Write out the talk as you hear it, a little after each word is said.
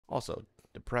Also,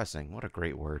 depressing. What a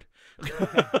great word.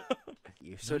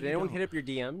 So did anyone hit up your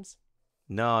DMs?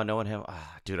 No, no one have.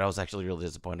 Dude, I was actually really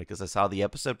disappointed because I saw the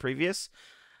episode previous.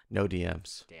 No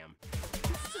DMs. Damn.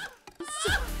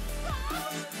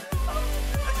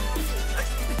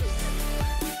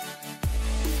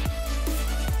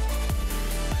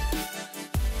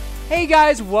 Hey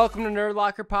guys, welcome to Nerd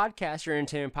Locker Podcast, your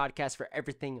entertainment podcast for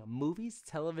everything movies,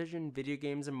 television, video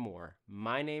games, and more.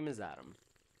 My name is Adam.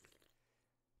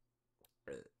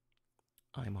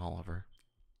 I'm Oliver.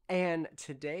 And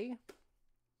today,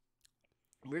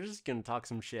 we're just going to talk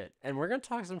some shit. And we're going to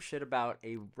talk some shit about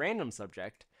a random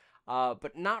subject,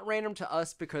 but not random to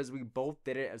us because we both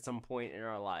did it at some point in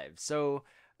our lives. So,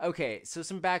 okay, so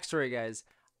some backstory, guys.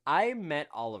 I met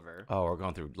Oliver. Oh, we're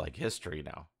going through, like, history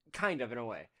now. Kind of, in a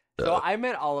way. So I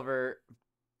met Oliver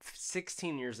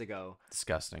 16 years ago.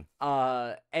 Disgusting.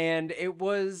 And it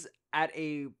was at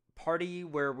a party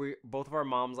where both of our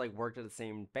moms like worked at the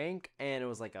same bank, and it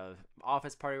was like a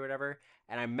office party or whatever.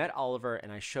 And I met Oliver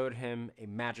and I showed him a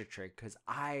magic trick because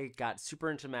I got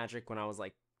super into magic when I was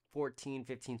like 14,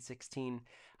 15, 16.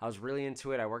 I was really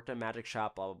into it. I worked at a magic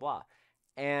shop, blah, blah, blah.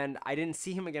 And I didn't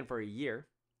see him again for a year,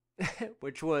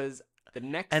 which was the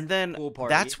next And then pool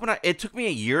party. that's when it took me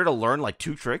a year to learn like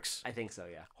 2 tricks. I think so,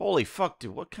 yeah. Holy fuck,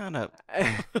 dude. What kind of...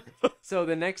 So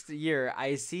the next year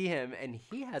I see him and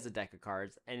he has a deck of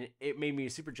cards, and it made me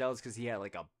super jealous because he had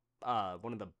like a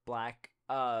one of the black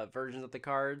versions of the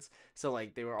cards. So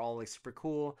like they were all like super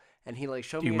cool, and he like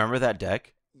showed me. Do you remember that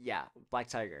deck? Yeah, Black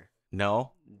Tiger.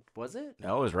 No. Was it?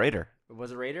 No, it was Raider.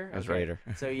 Was it Raider? It was Raider.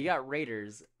 So you got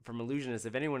Raiders from Illusionists,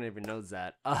 if anyone even knows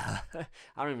that. I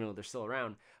don't even know if they're still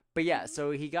around. But yeah,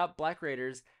 so he got Black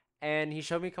Raiders, and he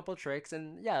showed me a couple of tricks,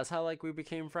 and yeah, that's how like we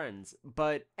became friends.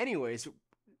 But anyways,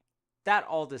 that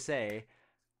all to say,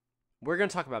 we're gonna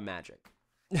talk about magic.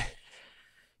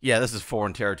 Yeah, this is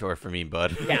foreign territory for me,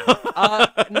 bud. Yeah,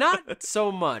 not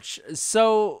so much.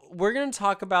 So we're gonna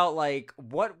talk about like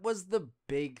what was the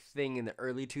big thing in the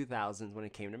early 2000s when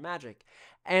it came to magic,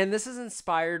 and this is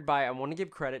inspired by. I want to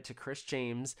give credit to Criss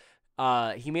James.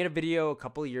 He made a video a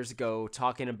couple of years ago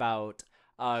talking about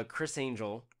Criss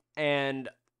Angel and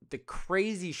the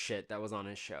crazy shit that was on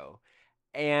his show.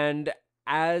 And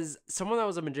as someone that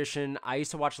was a magician, I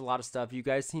used to watch a lot of stuff. You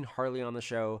guys seen Harley on the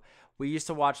show. We used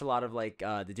to watch a lot of like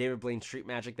the David Blaine street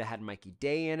magic that had Mikey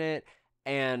Day in it,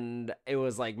 and it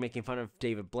was like making fun of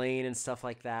David Blaine and stuff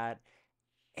like that.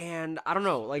 And I don't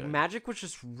know, like magic was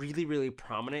just really, really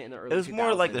prominent in the early 2000s. It was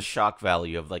more like the shock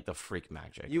value of like the freak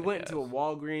magic. You went into a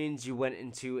Walgreens, you went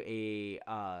into a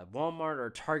Walmart or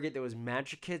Target. There was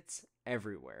magic kits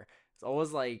everywhere. It's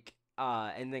always like,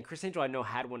 and then Criss Angel I know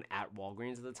had one at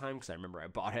Walgreens at the time because I remember I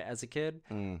bought it as a kid.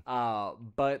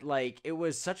 But like it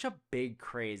was such a big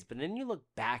craze. But then you look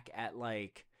back at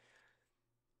like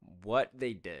what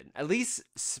they did, at least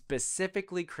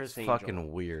specifically Criss Angel.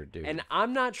 Fucking weird, dude. And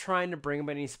I'm not trying to bring up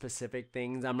any specific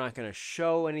things. I'm not gonna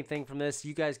show anything from this.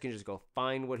 You guys can just go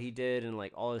find what he did and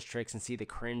like all his tricks and see the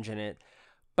cringe in it.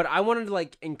 But I wanted to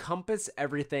like encompass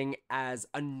everything as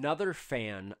another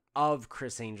fan of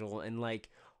Criss Angel and like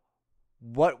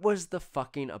what was the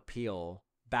fucking appeal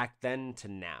back then to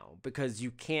now, because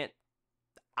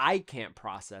I can't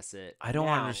process it. I don't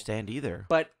now. understand either.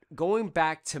 But going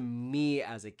back to me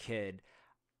as a kid,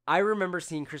 I remember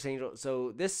seeing Criss Angel.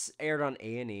 So this aired on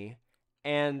A&E,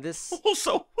 and this.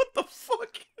 Also, what the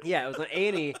fuck? Yeah, it was on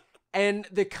A&E, and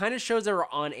the kind of shows that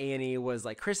were on A&E was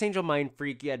like Criss Angel, Mind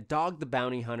Freak. You had Dog the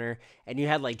Bounty Hunter, and you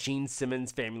had like Gene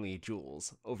Simmons' Family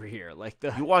Jewels over here. Like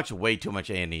You watch way too much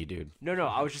A&E, dude. No,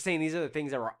 I was just saying these are the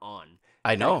things that were on.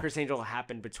 I know. Criss Angel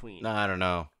happened between. No, I don't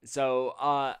know. So,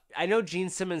 I know Gene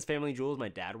Simmons' Family Jewels my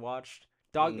dad watched.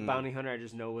 Dog the Bounty Hunter I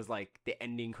just know was like the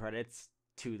ending credits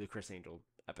to the Criss Angel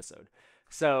episode.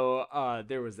 So,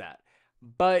 there was that.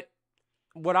 But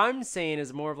what I'm saying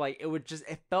is more of like,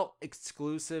 it felt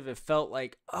exclusive. It felt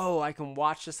like, oh, I can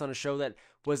watch this on a show that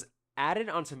was added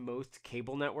onto most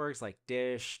cable networks like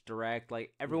Dish, Direct.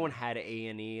 Like everyone had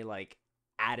A&E like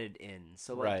added in.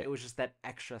 So like It was just that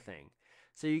extra thing.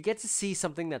 So you get to see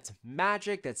something that's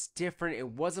magic, that's different. It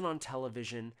wasn't on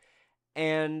television.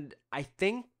 And I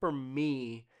think for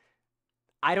me,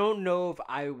 I don't know if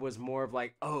I was more of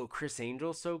like, oh, Criss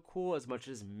Angel's so cool as much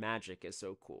as magic is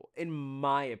so cool. In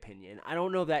my opinion. I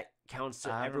don't know if that counts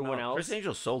to everyone else. Criss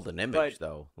Angel sold an image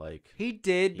though. Like he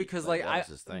did because like that was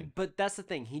his thing. But that's the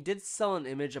thing. He did sell an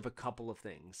image of a couple of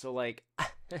things. So like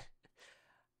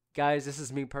guys, this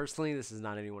is me personally. This is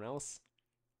not anyone else.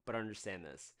 But understand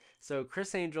this. So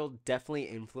Criss Angel definitely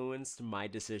influenced my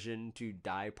decision to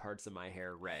dye parts of my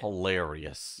hair red.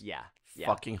 Hilarious. Yeah.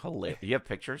 Fucking hilarious. You have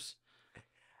pictures?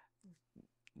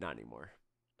 Not anymore.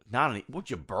 Not any. Would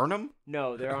you burn them?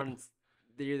 No, they're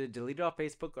either deleted off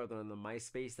Facebook or they're on the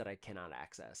MySpace that I cannot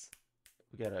access.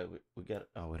 We got.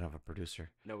 Oh, we don't have a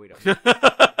producer. No, we don't. we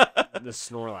The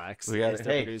Snorlax. got is it. the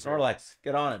Hey, producer. Snorlax,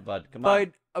 get on it, bud. Come But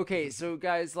on. okay, so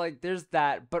guys, like, there's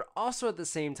that, but also at the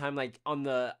same time, like, on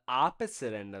the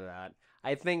opposite end of that,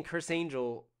 I think Criss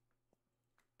Angel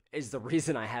is the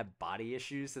reason I have body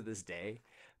issues to this day,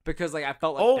 because like I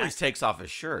felt like Always takes off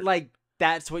his shirt. like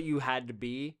that's what you had to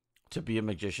be. To be a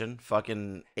magician,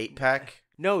 fucking 8-pack.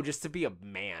 No, just to be a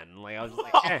man. Like I was just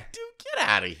like, Oh, eh. dude, get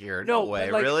out of here. No, No way,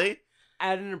 but, like, really?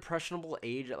 At an impressionable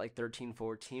age, at like 13,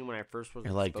 14, when I first was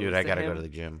You're like, dude, exposed I gotta him, go to the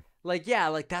gym. like, yeah,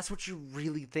 like that's what you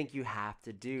really think you have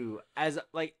to do. As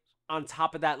like on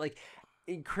top of that, like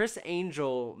Criss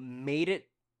Angel made it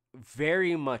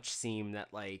very much seem that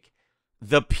like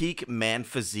The peak man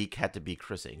physique had to be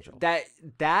Criss Angel.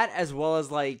 that as well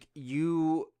as like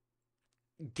you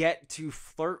get to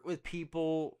flirt with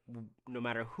people no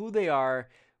matter who they are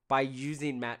by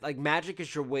using like magic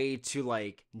is your way to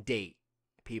like date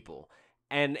people,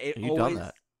 and it You always done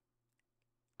that?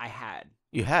 I had.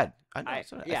 You had. I know.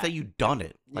 yeah. I say you done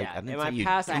it. Like, Yeah, I didn't in say my you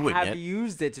past, I doing have it.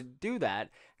 used it to do that.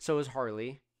 So is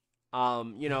Harley. You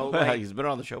know, Well, like, he's been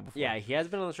on the show before. yeah, he has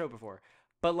been on the show before,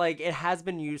 but like it has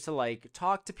been used to like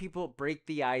talk to people, break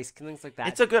the ice, things like that.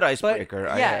 It's a good But, icebreaker.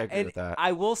 I agree and with that.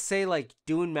 I will say like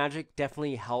doing magic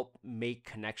definitely helped make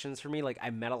connections for me. Like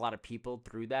I met a lot of people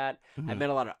through that. I Mhm. met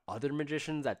a lot of other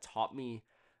magicians that taught me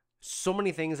so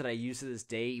many things that I use to this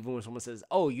day. Even when someone says,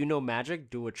 "Oh, you know magic,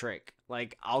 do a trick."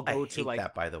 Like I'll I go hate to like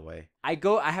that, by the way. I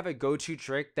have a go-to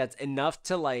trick that's enough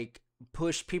to like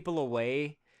push people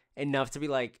away, enough to be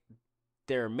like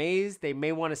they're amazed, they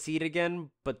may want to see it again,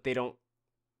 but they're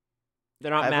I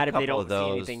not have a mad if they couple don't of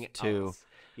see those, anything too. else.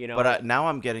 You know? But now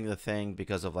I'm getting the thing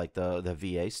because of like the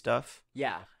VA stuff,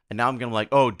 yeah. and now I'm gonna like,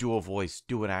 oh, do a voice,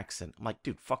 do an accent. I'm like,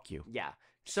 dude, fuck you. Yeah.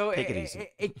 So Take it easy.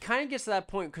 It kind of gets to that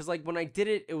point because like when I did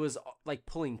it, it was like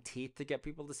pulling teeth to get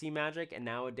people to see magic, and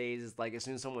nowadays it's like as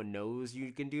soon as someone knows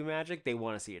you can do magic, they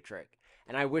want to see a trick.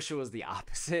 And I wish it was the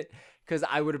opposite because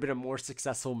I would have been a more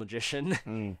successful magician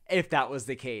Mm. if that was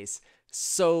the case.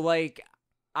 So like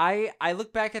I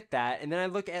look back at that and then I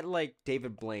look at like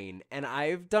David Blaine, and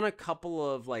I've done a couple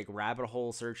of like rabbit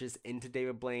hole searches into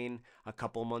David Blaine a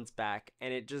couple months back,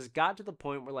 and it just got to the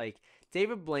point where like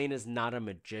David Blaine is not a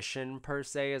magician per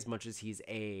se as much as he's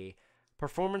a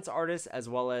performance artist, as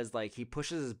well as like he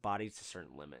pushes his body to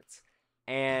certain limits.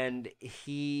 And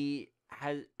he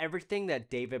has everything that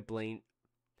David Blaine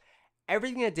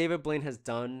has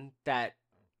done that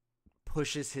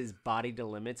pushes his body to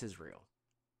limits is real.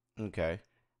 Okay.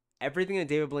 Everything that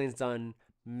David Blaine's done,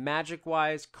 magic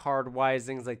wise, card wise,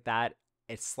 things like that,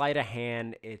 it's sleight of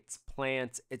hand, it's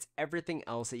plants, it's everything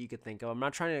else that you could think of. I'm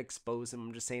not trying to expose him.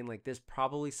 I'm just saying like there's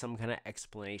probably some kind of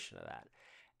explanation of that.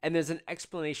 And there's an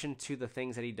explanation to the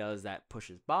things that he does that push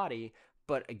his body,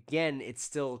 but again, it's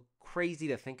still crazy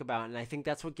to think about, and I think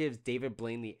that's what gives David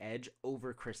Blaine the edge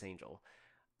over Criss Angel.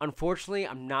 Unfortunately,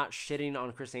 I'm not shitting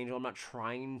on Criss Angel. I'm not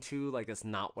trying to. Like, that's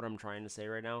not what I'm trying to say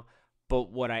right now. But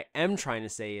what I am trying to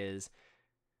say is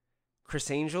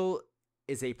Criss Angel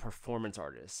is a performance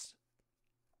artist.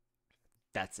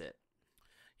 That's it.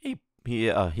 He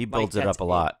builds it that's up a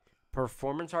lot.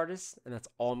 Performance artist, and that's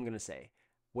all I'm going to say.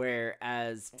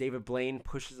 Whereas David Blaine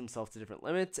pushes himself to different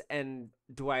limits. And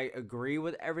do I agree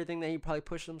with everything that he probably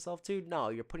pushed himself to? No,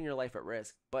 you're putting your life at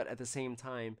risk. But at the same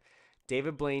time,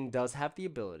 David Blaine does have the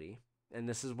ability, and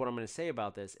this is what I'm going to say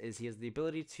about this, is he has the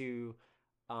ability to,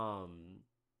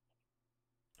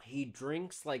 he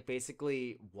drinks like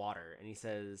basically water, and he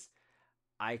says,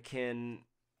 I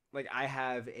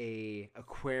have a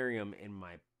aquarium in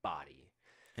my body.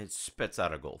 It spits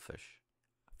out a goldfish.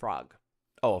 Frog.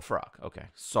 Oh, a frog. Okay.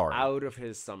 Sorry. Out of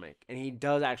his stomach. And he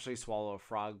does actually swallow a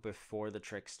frog before the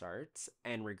trick starts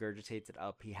and regurgitates it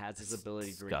up. He has his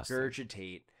ability disgusting. to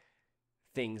regurgitate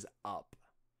things up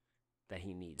that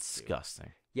he needs Disgusting.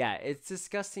 to. Yeah, it's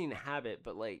disgusting habit,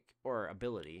 but like, or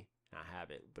ability. Not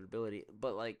habit, but ability.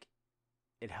 But like,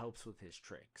 it helps with his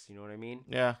tricks. You know what I mean?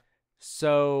 Yeah.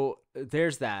 So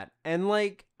there's that. And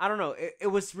like, I don't know, it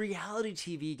was reality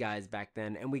TV guys back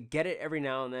then, and we get it every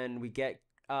now and then. We get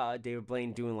David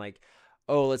Blaine doing like,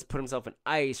 oh, let's put himself in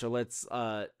ice, or let's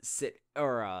sit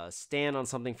or stand on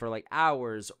something for like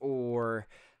hours, or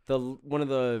one of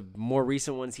the more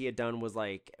recent ones he had done was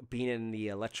like being in the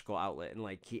electrical outlet, and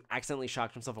like he accidentally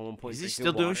shocked himself at one point. Is he drinking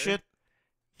still doing water. shit?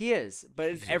 He is,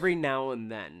 but it's every now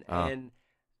and then. And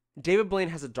David Blaine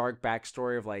has a dark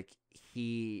backstory of like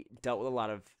he dealt with a lot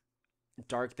of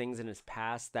dark things in his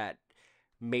past that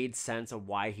made sense of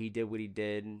why he did what he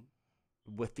did.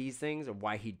 with these things or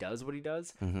why he does what he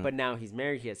does. Mhm. But now he's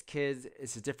married, he has kids.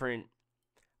 It's a different,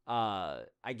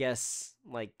 I guess,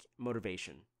 like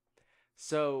motivation.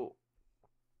 So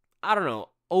I don't know.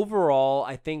 Overall,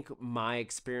 I think my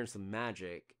experience with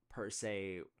magic per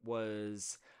se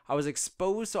was I was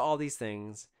exposed to all these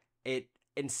things. It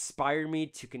inspired me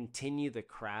to continue the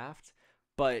craft,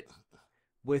 but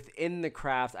within the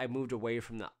craft, I moved away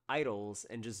from the idols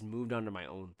and just moved on to my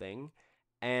own thing.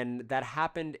 And that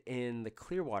happened in the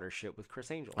Clearwater shit with Criss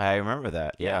Angel. I remember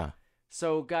that. Yeah.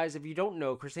 So, guys, if you don't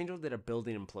know, Criss Angel did a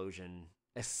building implosion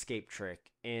escape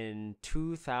trick in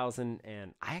 2000,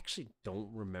 and I actually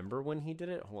don't remember when he did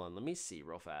it. Hold on, let me see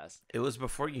real fast. It was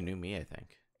before you knew me, I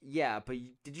think. Yeah, but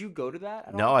did you go to that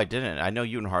at No, all? I didn't. I know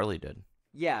you and Harley did.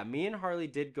 Yeah, me and Harley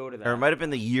did go to that. Or it might have been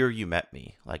the year you met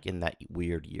me, like in that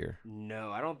weird year.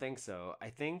 No, I don't think so. I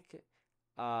think,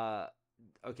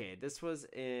 okay, this was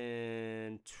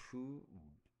in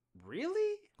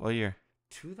really? What year?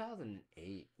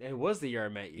 2008. It was the year I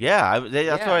met you. Yeah,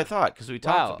 that's what I Yeah. thought because we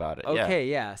talked about it. Yeah. Okay,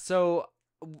 yeah. So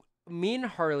me and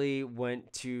Harley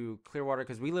went to Clearwater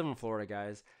because we live in Florida,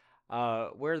 guys.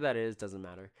 Where that is doesn't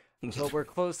matter. So we're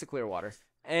close to Clearwater.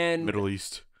 And Middle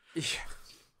East.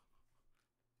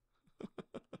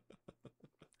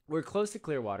 we're close to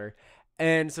Clearwater.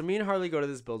 And so me and Harley go to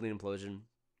this building implosion.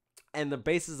 And the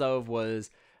basis of was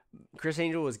Criss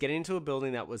Angel was getting into a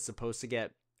building that was supposed to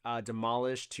get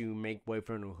demolished to make way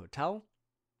for a new hotel.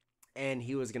 And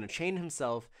he was going to chain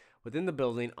himself within the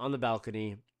building on the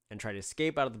balcony and try to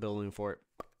escape out of the building before it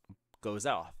goes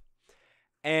off.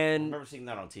 I And remember seeing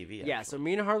that on TV. yeah, so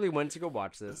me and Harley went to go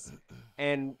watch this.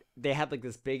 And they had like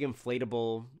this big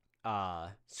inflatable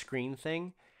screen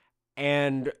thing.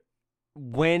 And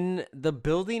when the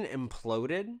building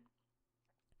imploded,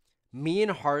 me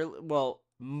and Harley, well,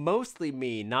 mostly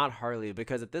me, not Harley,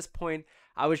 because at this point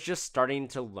I was just starting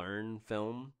to learn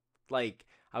film. Like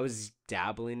I was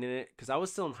dabbling in it because I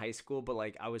was still in high school, but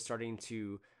like I was starting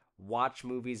to watch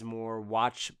movies more,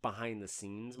 watch behind the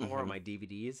scenes more on my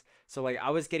DVDs. So like I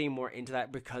was getting more into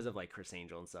that because of like Criss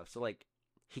Angel and stuff. So like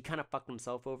he kind of fucked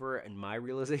himself over in my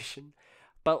realization,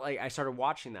 but like I started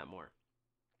watching that more.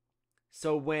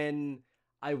 So when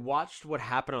I watched what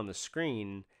happened on the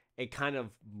screen, it kind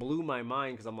of blew my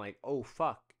mind because I'm like, oh,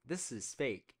 fuck, this is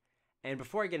fake. And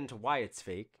before I get into why it's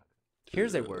fake,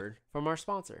 here's a word from our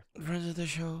sponsor. Friends of the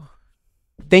show.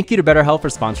 Thank you to BetterHelp for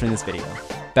sponsoring this video.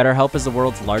 BetterHelp is the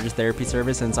world's largest therapy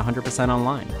service and it's 100%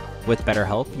 online. With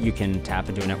BetterHelp, you can tap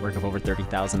into a network of over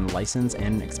 30,000 licensed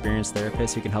and experienced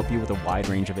therapists who can help you with a wide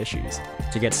range of issues.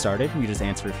 To get started, you just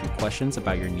answer a few questions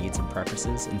about your needs and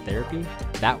preferences in therapy.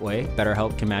 That way,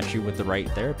 BetterHelp can match you with the right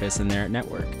therapist in their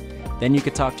network. Then you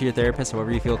can talk to your therapist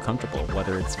however you feel comfortable,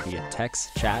 whether it's via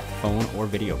text, chat, phone, or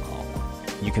video call.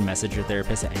 You can message your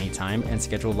therapist at any time and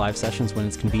schedule live sessions when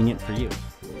it's convenient for you.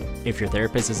 If your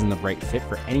therapist isn't the right fit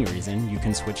for any reason, you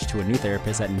can switch to a new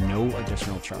therapist at no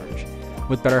additional charge.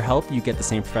 With BetterHelp, you get the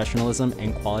same professionalism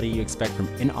and quality you expect from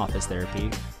in-office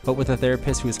therapy, but with a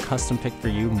therapist who is custom-picked for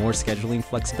you, more scheduling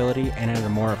flexibility, and at a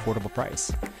more affordable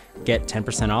price. Get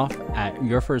 10% off at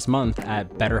your first month at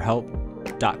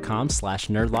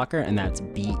betterhelp.com/nerdlocker, and that's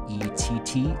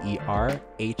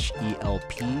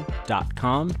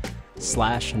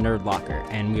betterhelp.com/nerdlocker.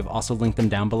 And we have also linked them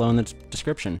down below in the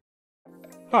description.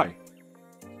 Hi,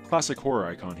 classic horror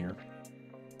icon here.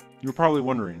 You're probably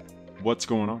wondering, what's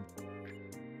going on?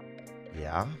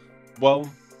 Yeah. Well,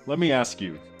 let me ask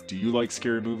you, do you like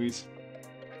scary movies?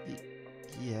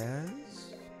 Yes.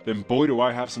 Then boy do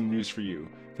I have some news for you.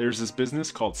 There's this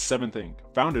business called Seventh Inc.,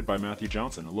 founded by Matthew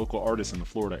Johnson, a local artist in the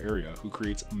Florida area who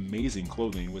creates amazing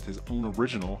clothing with his own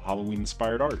original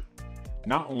Halloween-inspired art.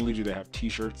 Not only do they have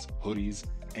t-shirts, hoodies,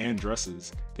 and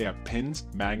dresses, they have pins,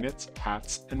 magnets,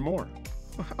 hats, and more.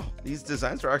 Wow, these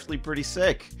designs are actually pretty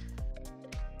sick.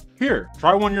 Here,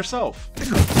 try one yourself.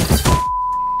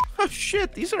 Oh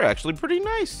shit, these are actually pretty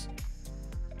nice.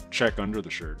 Check under the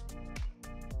shirt.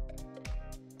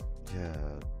 Yeah.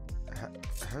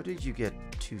 How did you get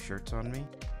 2 shirts on me?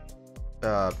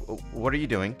 What are you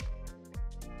doing?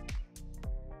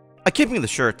 Give me the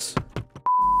shirts.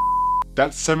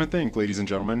 That's Seventh Inc., ladies and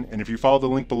gentlemen, and if you follow the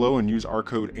link below and use our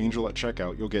code ANGEL at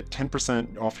checkout, you'll get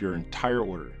 10% off your entire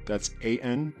order. That's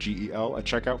ANGEL at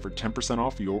checkout for 10%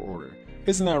 off your order.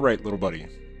 Isn't that right, little buddy?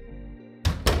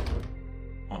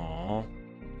 Aww,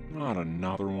 not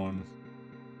another one.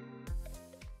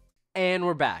 And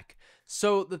we're back.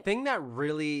 So the thing that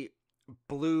really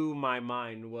blew my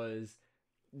mind was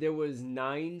there was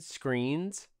 9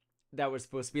 screens that were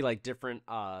supposed to be like different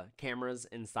cameras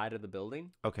inside of the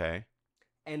building. Okay.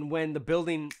 And when the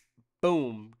building,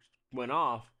 boom, went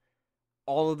off,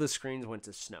 all of the screens went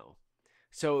to snow.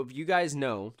 So if you guys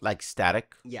know, Like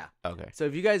static? yeah. Okay. So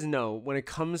if you guys know, when it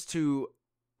comes to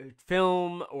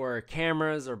film or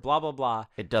cameras or blah blah blah,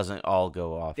 It doesn't all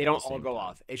go off. they at don't the all same go time.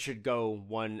 off. It should go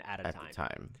one at a At time. the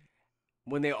time.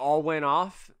 When they all went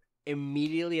off,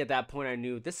 immediately at that point I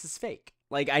knew this is fake.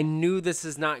 Like I knew this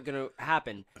is not gonna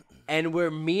happen. And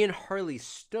where me and Harley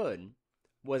stood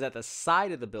was at the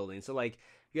side of the building. So like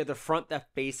you have the front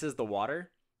that faces the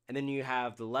water, and then you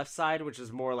have the left side, which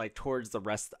is more like towards the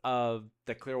rest of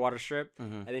the Clearwater Strip,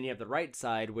 Mhm. and then you have the right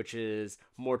side, which is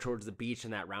more towards the beach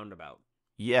and that roundabout.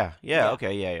 Yeah. Yeah.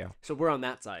 Okay. Yeah. So we're on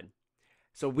that side.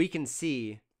 So we can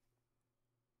see,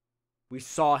 we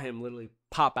saw him literally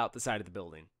pop out the side of the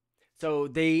building. So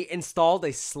they installed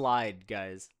a slide,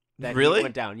 guys. That Really?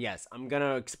 went down. Yes, I'm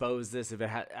gonna expose this if it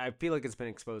I feel like it's been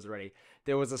exposed already.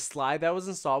 There was a slide that was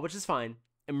installed, which is fine.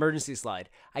 Emergency slide.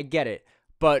 I get it.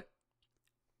 But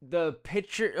the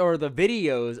picture or the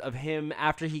videos of him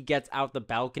after he gets out the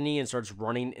balcony and starts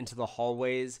running into the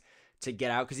hallways to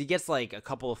get out, because he gets like a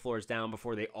couple of floors down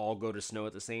before they all go to snow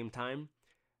at the same time,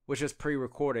 which is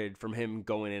pre-recorded from him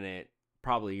going in it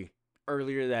probably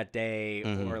earlier that day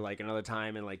or like another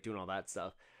time and like doing all that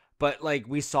stuff. But like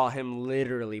we saw him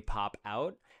literally pop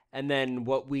out, and then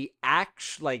what we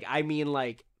like I mean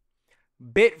like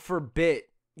bit for bit,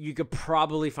 you could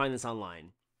probably find this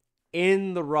online.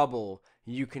 In the rubble,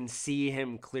 you can see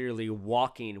him clearly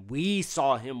walking. We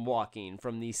saw him walking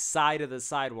from the side of the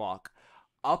sidewalk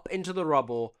up into the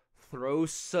rubble, throw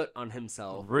soot on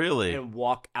himself, Really? and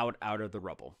walk out of the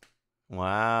rubble.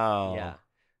 Wow. Yeah.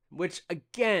 Which,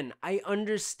 again, I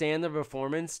understand the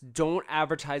performance. Don't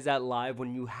advertise that live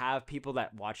when you have people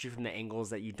that watch you from the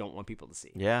angles that you don't want people to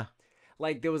see. Yeah.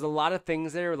 Like, there was a lot of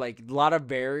things there, like, a lot of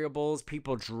variables,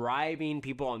 people driving,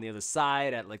 people on the other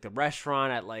side at, like, the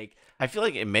restaurant, at, like... I feel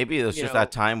like maybe it was You just know-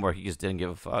 that time where he just didn't give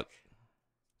a fuck.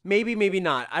 Maybe, maybe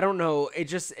not. I don't know.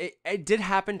 It did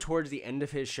happen towards the end of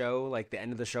his show, like, the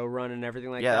end of the show run and everything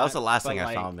like that. Yeah, that was the last But, thing I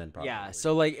like, saw him in, probably. Yeah,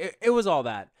 so, like, it was all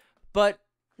that. But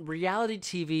reality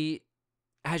TV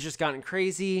has just gotten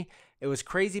crazy. It was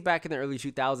crazy back in the early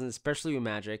 2000s, especially with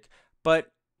Magic.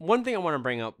 But one thing I want to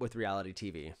bring up with reality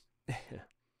TV.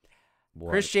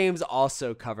 What? Chris James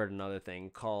also covered another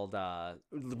thing called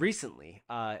recently.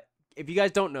 If you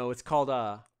guys don't know, it's called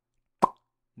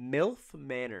MILF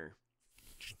Manor.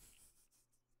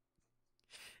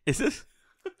 Is this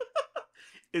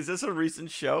is this a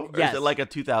recent show? Or Yes. is it like a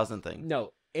 2000 thing?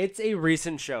 No, it's a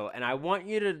recent show, and I want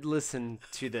you to listen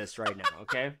to this right now,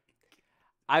 okay?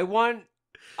 I want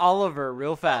Oliver,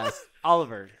 real fast.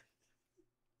 Oliver,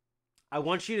 I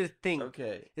want you to think.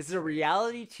 Okay. This is a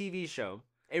reality TV show,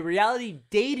 a reality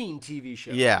dating TV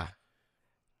show. Yeah.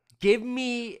 Give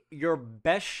me your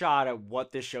best shot at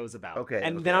what this show's about. Okay,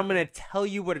 And okay, then I'm okay. going to tell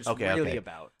you what it's Okay, really okay.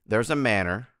 about. There's a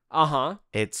manor. Uh-huh.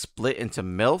 It's split into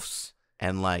MILFs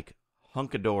and like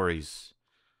hunkadories,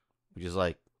 which is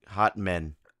like hot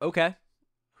men Okay.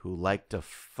 who like to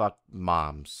fuck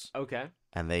moms. Okay.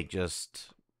 And they just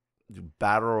do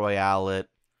battle royale it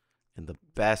in the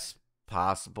best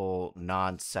possible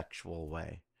non-sexual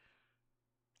way.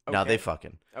 Now they Okay.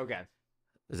 fucking. Okay.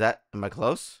 Am I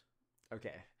close?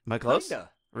 Okay. Am I close? Kinda.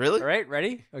 Really? All right,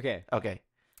 ready? Okay. Okay.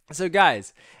 So,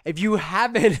 guys, if you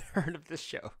haven't heard of this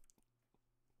show,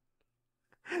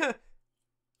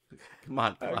 Come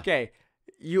on. okay,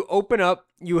 you open up,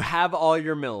 you have all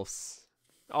your MILFs,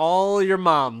 all your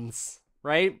moms,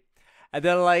 right? And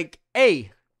they're like,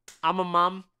 hey, I'm a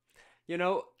mom. You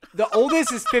know, the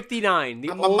oldest is 59.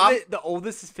 I'm a mom. The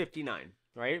oldest is 59,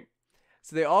 right?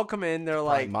 So they all come in. They're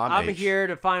like, mom I'm age. here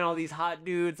to find all these hot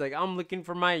dudes. Like, I'm looking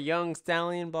for my young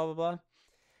stallion, blah, blah, blah.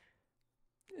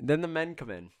 And then the men come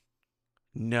in.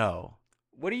 No.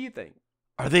 What do you think?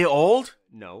 Are they old?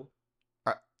 No.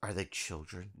 Are they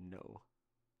children? No.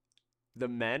 The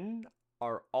men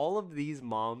are all of these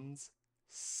moms'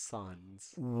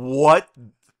 sons. What?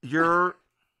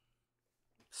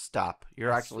 Stop.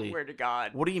 You're I actually. swear to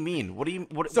God. What do you mean?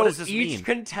 What So does this each mean?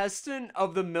 contestant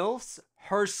of the MILFs,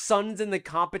 her son's in the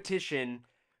competition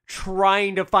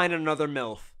trying to find another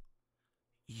MILF.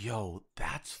 Yo,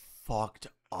 that's fucked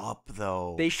up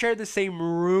though. They share the same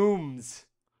rooms.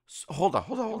 Hold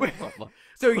on.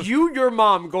 So your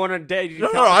mom go on a date. No,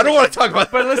 I don't want to talk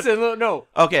about. But listen, no.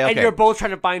 Okay. And you're both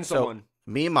trying to find someone.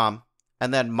 Me and mom,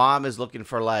 and then mom is looking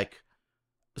for like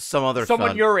someone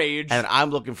Someone your age. and I'm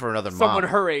looking for another someone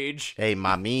mom. her age. Hey,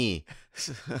 mommy.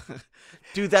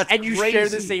 Dude, that's And you crazy. share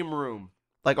the same room.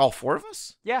 Like all four of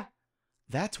us? Yeah.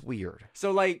 That's weird.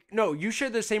 So, like, no, you share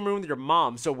the same room with your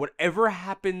mom. So, whatever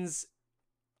happens,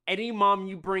 any mom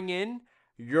you bring in,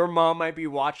 your mom might be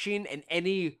watching, and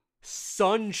any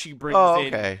son she brings Oh, in,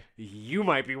 okay. you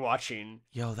might be watching.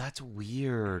 Yo, that's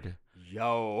weird.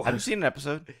 Yo. Have you seen an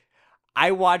episode?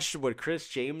 I watched what Chris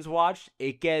James watched.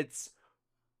 It gets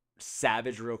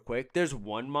savage real quick. There's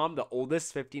one mom, the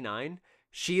oldest, 59.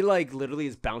 She like literally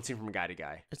is bouncing from guy to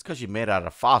guy. It's because you made out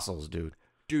of fossils, dude.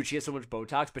 Dude, she has so much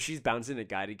Botox, but she's bouncing to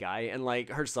guy, and like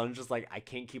her son's just like, I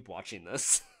can't keep watching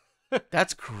this.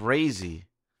 That's crazy.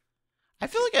 I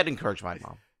feel like I'd encourage my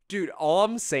mom. Dude, all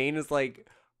I'm saying is like,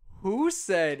 who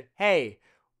said, hey,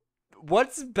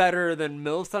 what's better than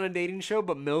MILFs on a dating show,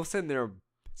 but MILFs and their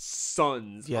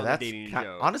sons Yeah, on a that's dating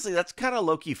show? honestly, that's kind of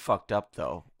low-key fucked up,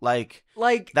 though. Like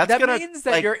That gonna- means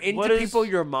that like, you're what into is- people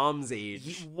your mom's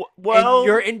age. well, and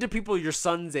you're into people your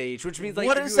son's age, which means like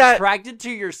what if is you're that- attracted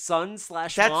to your son /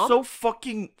 that's mom, so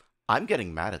fucking. I'm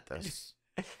getting mad at this.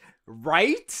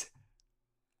 right?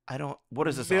 I don't. What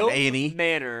is this MILF on A&E?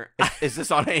 Manor. Is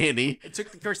this on A&E? It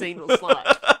took the Criss Angel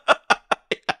slot.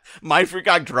 My freak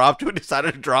got dropped. Who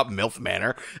decided to drop MILF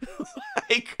Manor?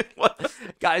 Like what?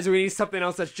 Guys, we need something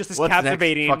else that's just as What's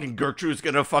captivating. next? Fucking Gertrude's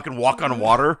gonna fucking walk on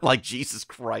water? Like Jesus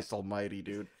Christ Almighty,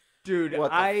 dude. Dude,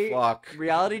 What the fuck?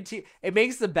 reality TV, it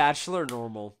makes The Bachelor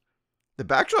normal. The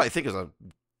Bachelor, I think, is a.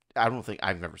 I don't think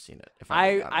I've never seen it. If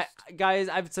I'm being honest. Guys,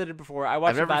 I've said it before. I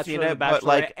watched I've The never Bachelor, seen The it, but, Bachelor,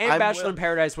 like, and I'm Bachelor wi- in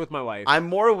Paradise with my wife. I'm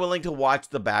more willing to watch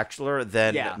The Bachelor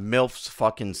than Yeah. MILF's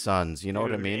fucking sons. You know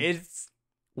what I Dude, mean? It's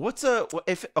What's a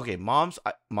if okay? Mom's.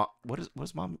 What is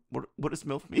mom? What does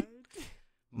MILF mean?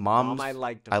 Mom's. Mom, I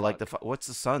like to I like the. fuck. What's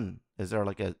the son? Is there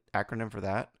like a acronym for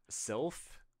that?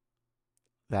 Sylph.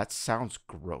 That sounds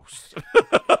gross.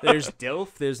 There's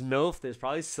DILF, there's MILF, there's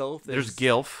probably SILF. There's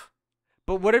GILF.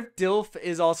 But what if DILF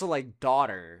is also like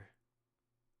daughter?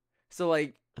 So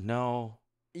like, No.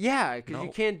 yeah, because you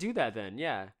No. can't do that then.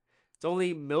 Yeah, it's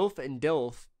only MILF and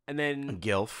DILF, and then.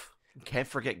 GILF. Can't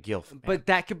forget GILF. man. But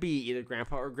that could be either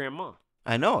grandpa or grandma.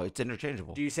 I know it's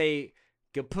interchangeable. Do you say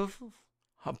Gimpilf,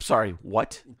 I'm sorry.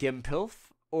 What? Gimpilf,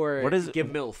 or What is-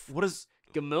 Gimilf? What is?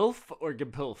 Gemilf or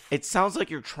Gimpilf? It sounds like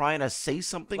you're trying to say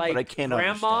something, like but I can't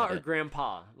grandma understand or it.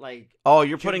 grandpa. Like Oh,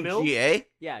 you're putting Jamilf? GA?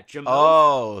 yeah, Jamilf.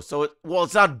 Oh, so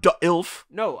it's not ILF.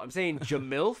 No, I'm saying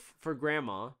Jamilf for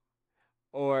grandma,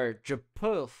 or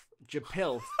Japilf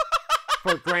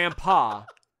for grandpa,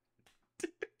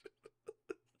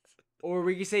 or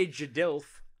we could say Jadilf.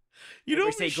 You or know we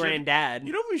what say we should- granddad.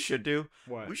 You know what we should do?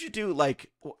 What? We should do like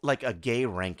a gay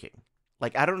ranking.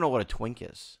 Like I don't know what a twink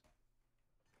is.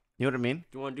 You know what I mean?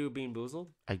 Do you want to do Bean Boozled?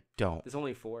 I don't. There's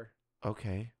only 4.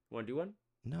 Okay. You want to do one?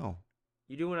 No.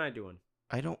 You do one, I do one.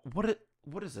 I don't. What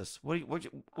is this? What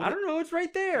I don't know. It's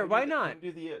right there. Why not?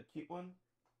 Do the cute one.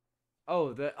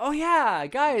 Oh yeah,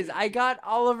 guys, I got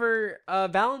Oliver a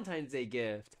Valentine's Day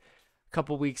gift a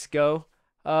couple weeks ago.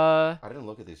 I didn't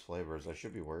look at these flavors. I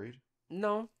should be worried.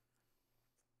 No.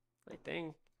 I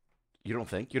think. You don't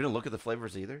think? You didn't look at the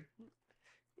flavors either?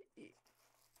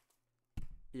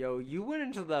 Yo, you went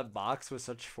into that box with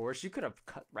such force. You could have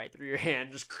cut right through your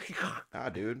hand. Just. Ah,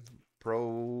 dude.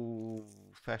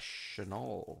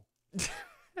 Professional.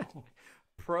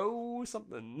 Pro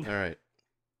something. All right.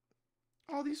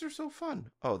 Oh, these are so fun.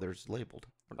 Oh, there's labeled.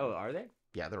 Oh, are they?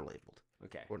 Yeah, they're labeled.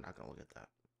 Okay. We're not gonna look at that.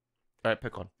 All right,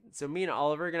 pick one. So me and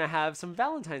Oliver are gonna have some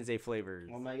Valentine's Day flavors.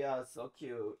 Oh my god, so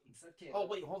cute. So cute. Oh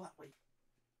wait, hold on, wait.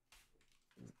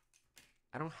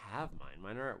 I don't have mine.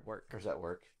 Mine are at work. Does that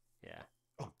work? Yeah.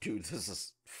 Oh, dude, this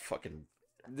is fucking.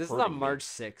 This is hurting on me. March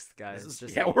 6th, guys. This is,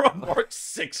 Just yeah, like- we're on March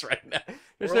 6th right now. Just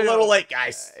We're a like- little late,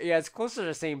 guys. Yeah, it's closer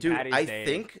to St. Dude, Patty's I Day.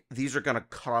 think these are gonna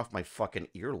cut off my fucking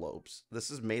earlobes.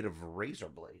 This is made of razor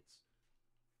blades.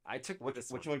 I took Which this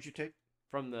one one did you take?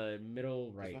 from the middle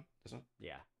This right. one? This one?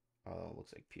 Yeah. Oh, it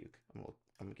looks like puke. I'm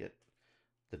gonna get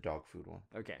the dog food one.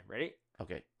 Okay, ready?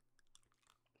 Okay.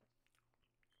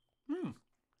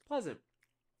 Pleasant.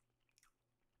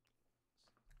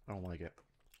 I don't like it.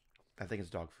 I think it's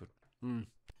dog food.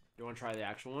 You want to try the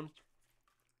actual one?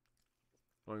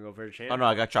 Want to go for a chance? Oh no,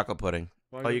 I got chocolate pudding.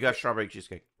 Wanna Oh, go you got for- strawberry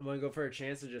cheesecake. Want to go for a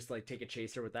chance to just like take a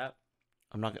chaser with that?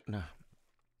 I'm not gonna.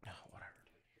 No, whatever.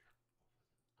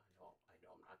 I know.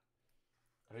 I'm not.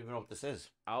 I don't even know what this is.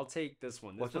 I'll take this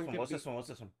one. What's this one? could What's be this one? What's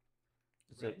this one?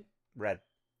 Is red? it red?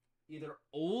 Either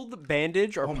old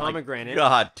bandage or Oh my pomegranate.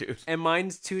 God, dude. And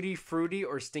mine's tutti fruity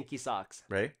or stinky socks.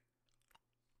 Ready?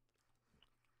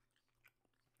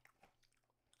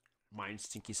 Mine's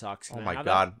stinky socks. Can Oh I my have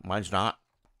God, mine's not.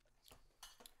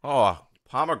 Oh,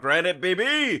 pomegranate,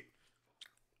 baby.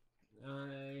 that?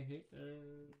 I hate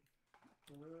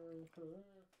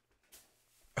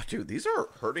Dude, these are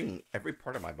hurting every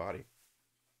part of my body.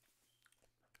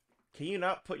 Can you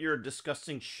not put your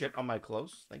disgusting shit on my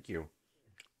clothes? Thank you.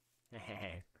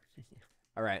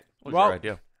 All right. What was Well, your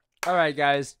idea? All right,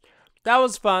 guys. That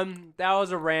was fun. That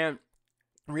was a rant.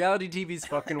 Reality TV's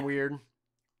fucking weird.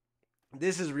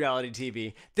 This is reality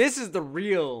TV. This is the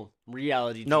real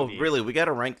reality TV. No, really, we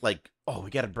gotta rank we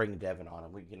gotta bring Devin on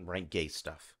and we can rank gay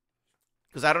stuff.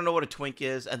 Because I don't know what a twink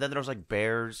is, and then there's like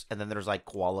bears, and then there's like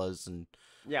koalas, and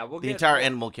yeah, we'll the get entire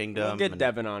animal kingdom. We'll get and,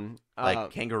 Devin on.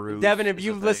 like kangaroos. Devin, if is a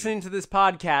you've thing. listened to this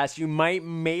podcast, you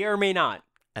may or may not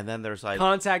And then there's like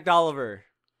contact Oliver.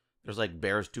 there's like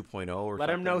bears 2.0 or Let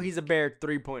something. him know he's a bear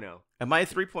 3.0. Am I a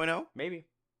 3.0? Maybe.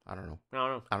 I don't know. I don't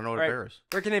know. I don't know what All a right. bear is.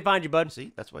 Where can they find you, bud?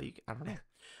 See, that's why I don't know.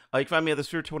 You can find me at the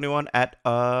Sphere 21 at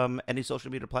any social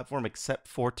media platform except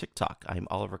for TikTok. I'm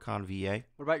Oliver Kahn VA.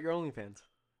 What about your OnlyFans?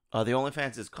 The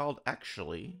OnlyFans is called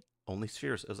actually Only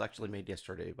Spheres. It was actually made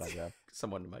yesterday by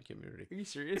someone in my community. Are you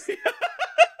serious?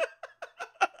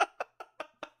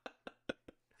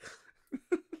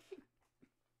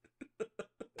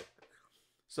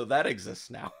 So that exists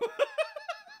now.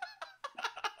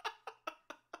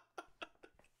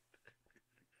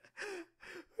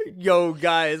 Yo,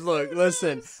 guys, look,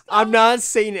 listen. I'm not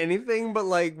saying anything, but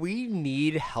like, we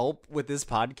need help with this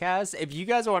podcast. If you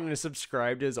guys want to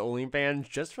subscribe to his OnlyFans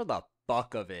just for the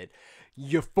fuck of it,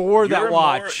 you're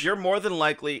You're more than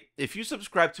likely, if you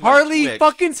subscribe to Harley, Twitch,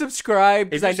 fucking subscribe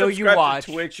because if I know you subscribe watch.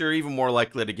 to Twitch, you're even more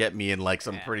likely to get me in like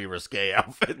some pretty risque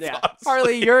outfits. Yeah, honestly.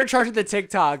 Harley, you're in charge of the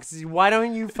TikToks. Why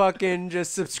don't you fucking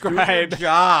just Do your subscribe?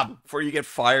 job before you get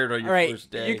fired on your All right, first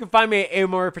day. you can find me at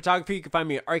Amor Photography. You can find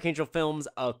me at Archangel Films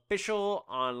Official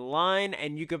online,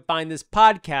 and you can find this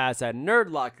podcast at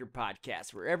Nerd Locker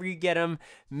Podcast wherever you get them.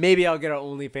 Maybe I'll get an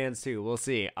OnlyFans too. We'll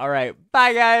see. All right,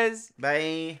 bye guys.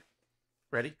 Bye.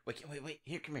 Ready? Wait.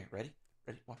 Here, come here. Ready?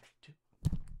 1, 2.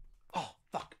 Oh,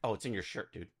 fuck. Oh, it's in your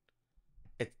shirt, dude.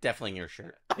 It's definitely in your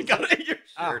shirt. I got it in your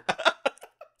shirt.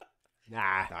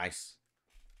 Nah, Nice.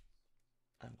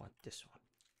 I want this one.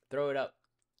 throw it up.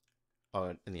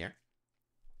 Oh, in the air?